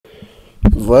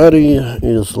Vladdy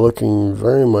is looking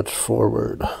very much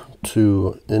forward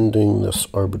to ending this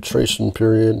arbitration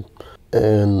period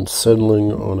and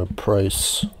settling on a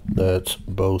price that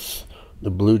both the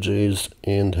Blue Jays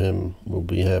and him will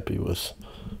be happy with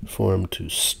for him to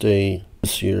stay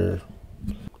this year,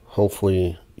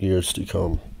 hopefully years to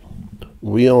come.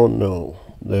 We all know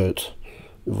that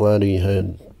Vladdy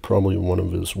had probably one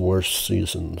of his worst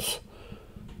seasons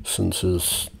since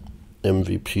his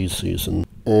MVP season,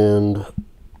 and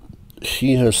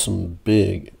he has some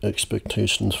big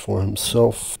expectations for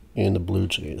himself and the Blue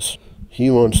Jays. He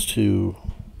wants to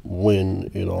win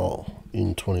it all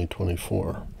in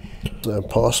 2024. Is that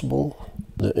possible?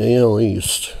 The AL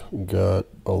East got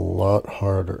a lot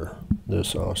harder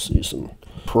this offseason.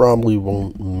 Probably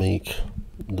won't make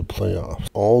the playoffs.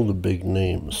 All the big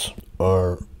names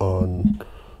are on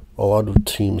a lot of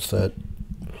teams that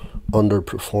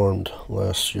underperformed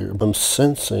last year. I'm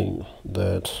sensing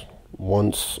that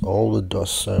once all the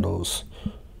dust settles,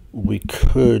 we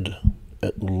could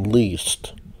at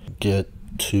least get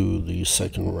to the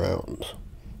second round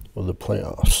of the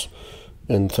playoffs.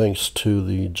 And thanks to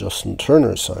the Justin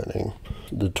Turner signing,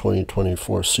 the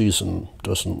 2024 season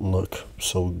doesn't look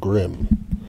so grim.